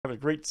Have a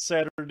great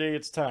Saturday.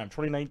 It's time.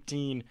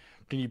 2019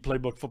 Panini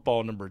Playbook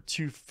Football number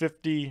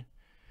 250.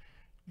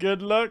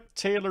 Good luck,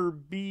 Taylor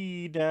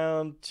B.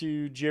 Down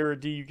to Jared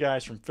D. You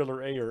guys from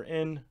filler A or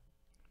N.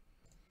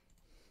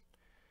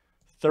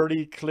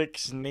 30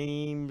 clicks,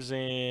 names,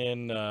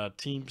 and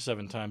team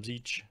 7 times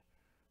each.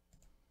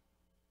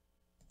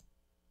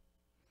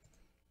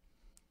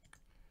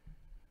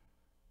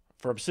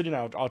 For Obsidian,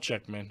 I'll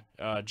check, man.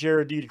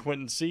 Jared D. to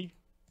Quentin C.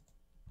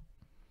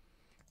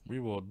 We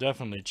will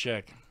definitely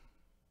check.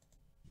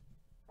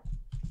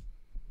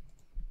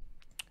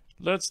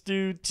 Let's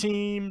do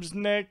teams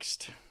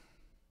next.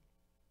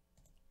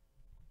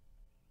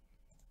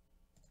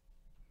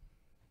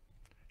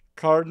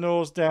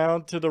 Cardinals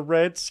down to the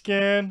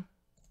Redskin.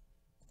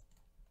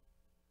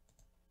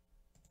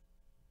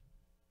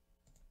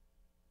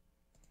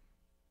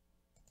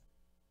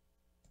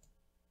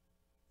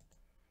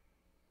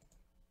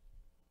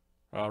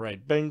 All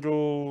right,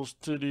 Bengals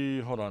to the,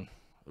 hold on.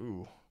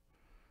 Ooh,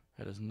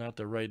 that is not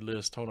the right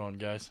list. Hold on,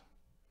 guys.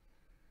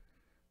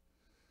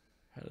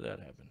 How did that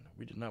happen?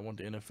 We did not want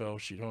the NFL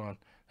sheet. Hold on.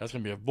 That's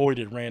going to be a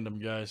voided random,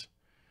 guys,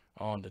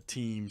 on the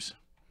teams.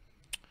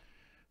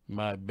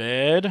 My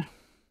bad.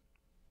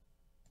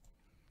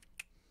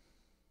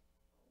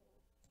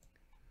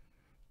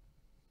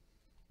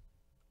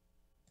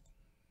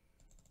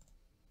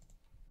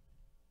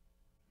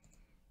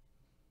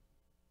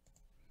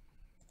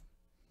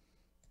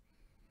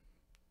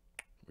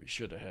 We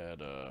should have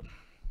had,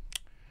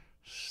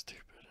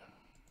 stupid.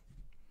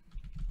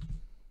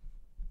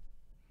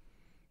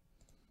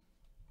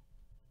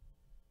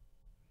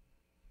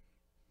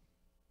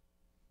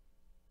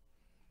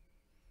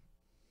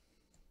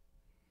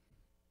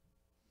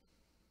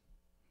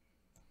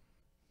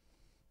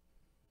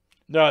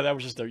 No, that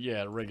was just a,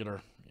 yeah,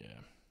 regular, yeah.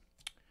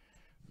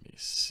 Let me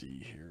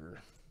see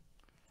here.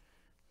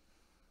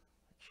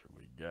 Make sure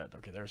we got,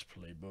 okay, there's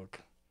Playbook.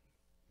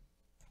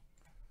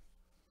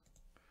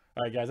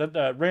 All right, guys,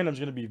 that random's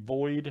going to be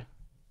void.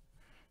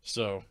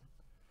 So,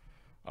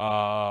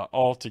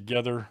 all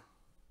together,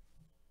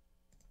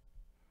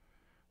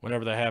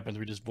 whenever that happens,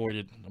 we just void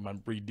it. I'm going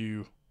to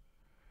redo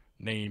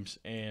names,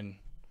 and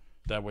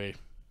that way it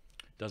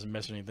doesn't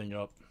mess anything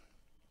up.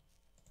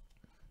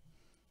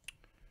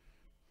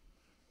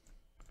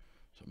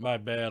 So my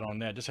bad on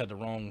that. Just had the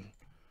wrong,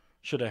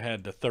 should have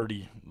had the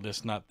 30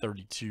 list, not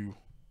 32.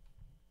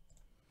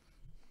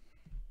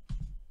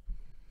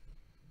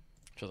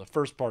 So the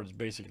first part is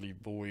basically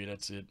void.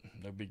 That's it.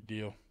 No big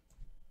deal.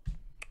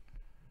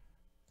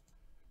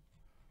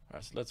 All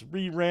right, so let's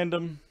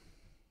re-random.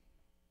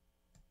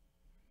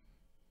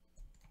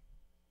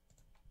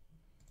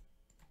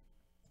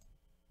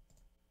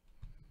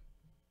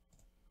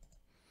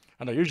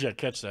 I know usually I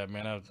catch that,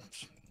 man. I'm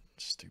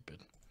stupid.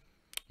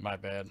 My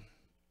bad.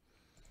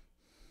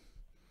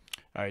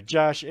 All right,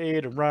 Josh A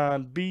to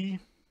Ron B.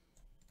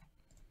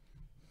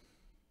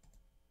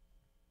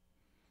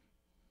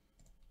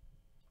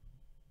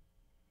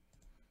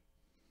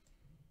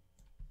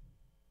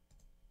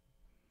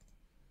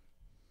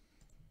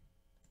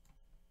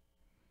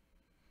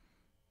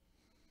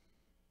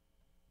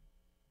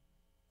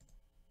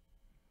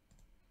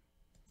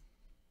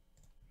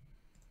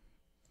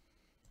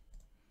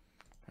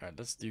 All right,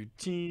 let's do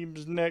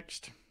teams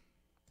next.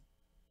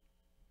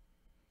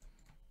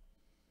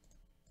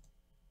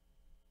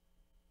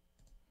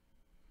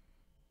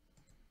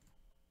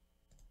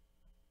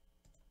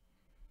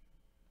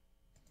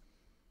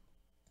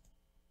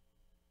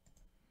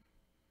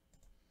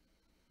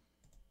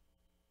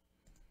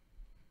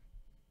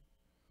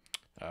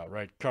 All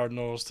right,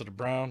 Cardinals to the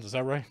Browns. Is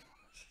that right?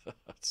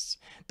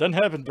 Doesn't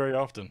happen very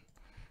often.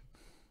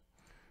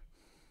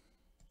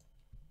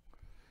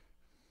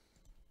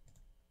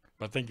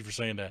 But thank you for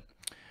saying that.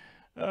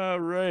 All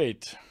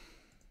right.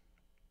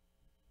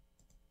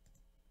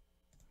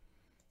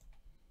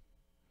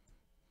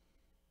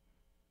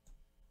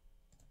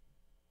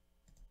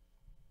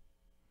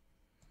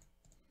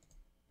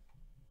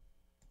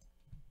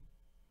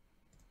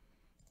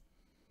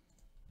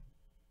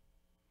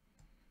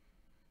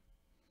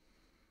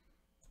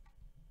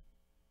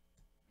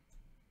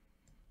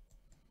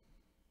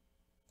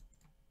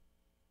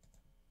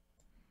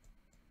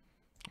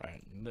 All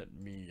right, let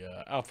me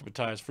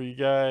alphabetize for you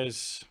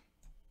guys.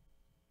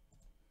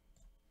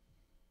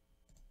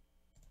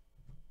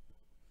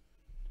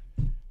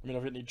 Let me know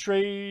if any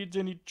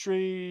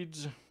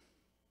trades,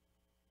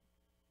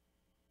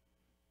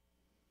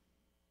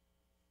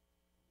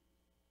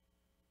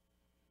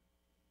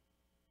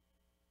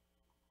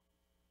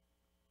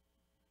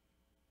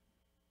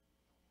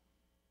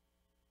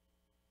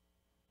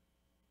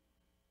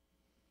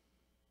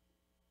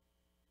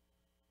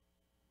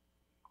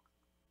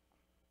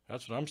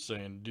 That's what I'm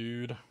saying,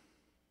 dude.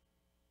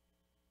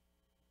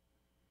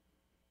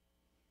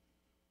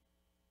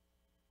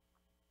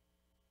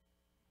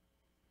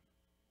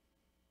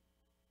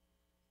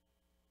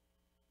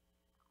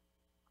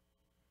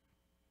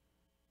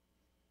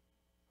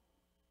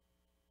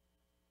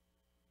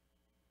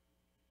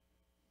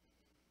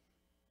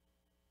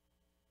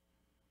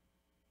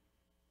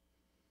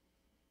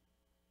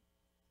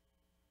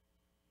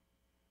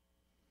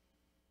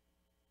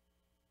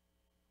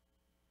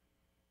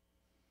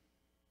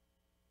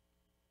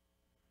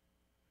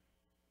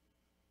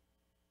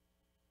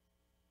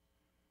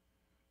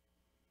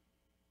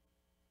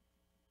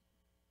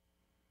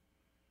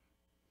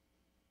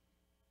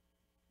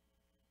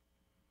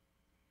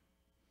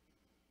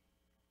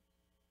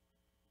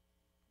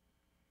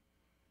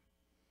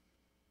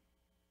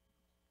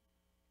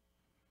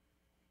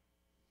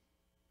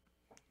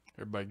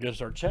 Everybody good?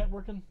 Is our chat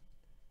working?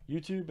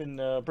 YouTube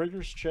and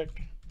Breakers, check.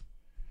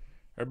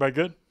 Everybody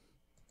good?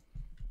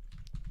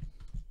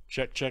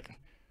 Check, check.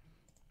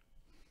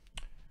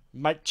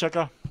 Mic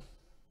checker.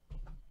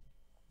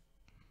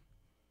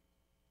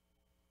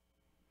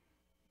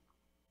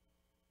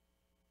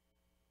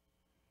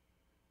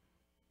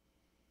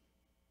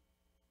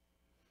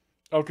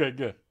 Okay,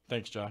 good.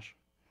 Thanks, Josh.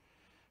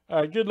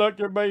 All right, good luck,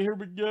 everybody. Here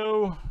we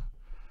go.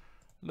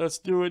 Let's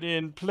do it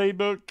in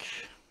Playbook.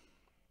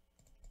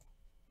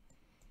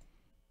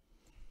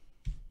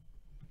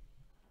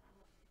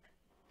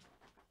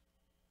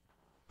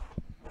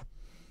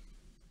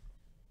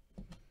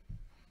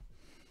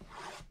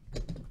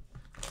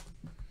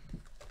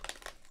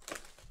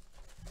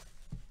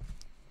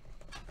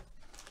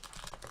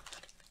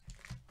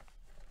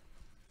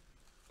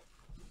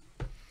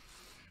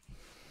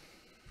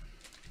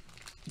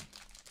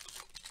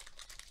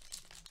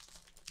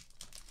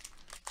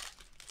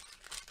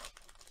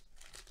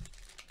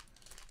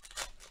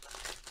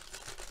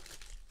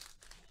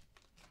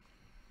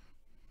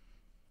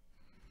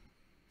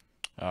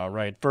 All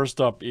right,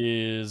 first up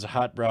is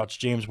Hot Routes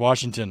James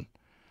Washington.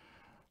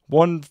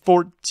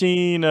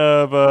 114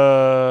 of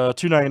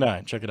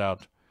 299. Check it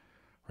out.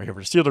 Right here for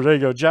the Steelers. There you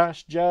go,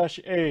 Josh. Josh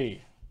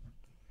A.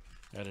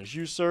 That is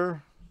you,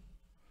 sir.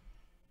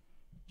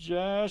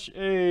 Josh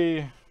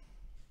A.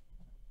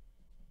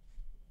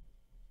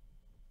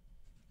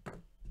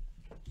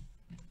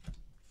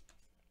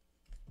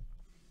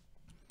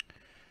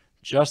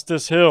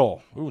 Justice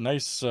Hill. Ooh,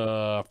 nice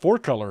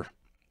 4-color.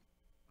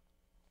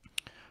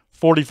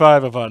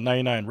 45 of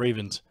 99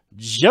 Ravens.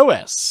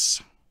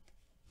 Joas.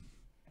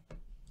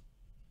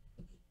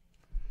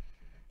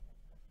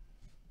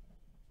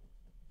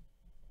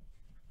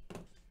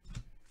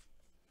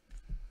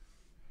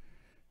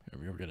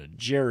 Here we got a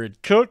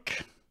Jared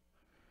Cook.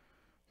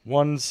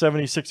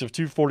 176 of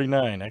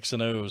 249. X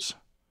and O's.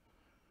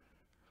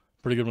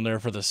 Pretty good one there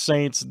for the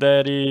Saints.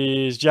 That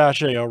is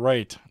Josh A. All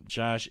right.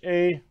 Josh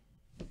A.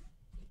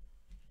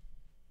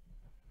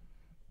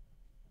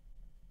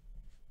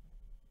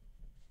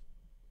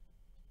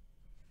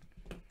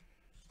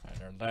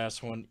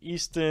 Last one,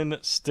 Easton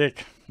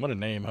Stick. What a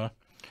name, huh?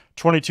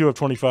 22 of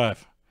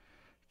 25.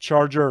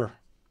 Charger.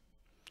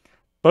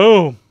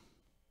 Boom.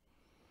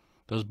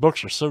 Those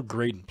books are so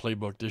great in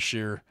Playbook this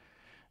year.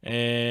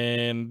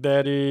 And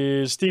that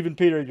is Stephen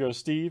P. There you go,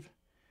 Steve.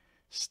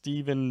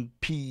 Stephen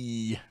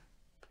P.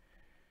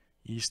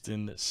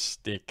 Easton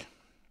Stick.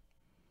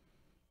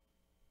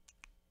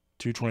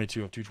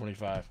 222 of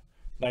 225.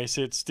 Nice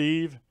hit,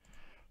 Steve.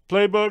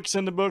 Playbooks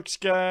in the books,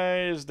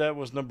 guys. That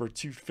was number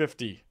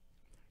 250.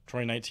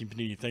 2019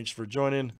 Panini. Thanks for joining.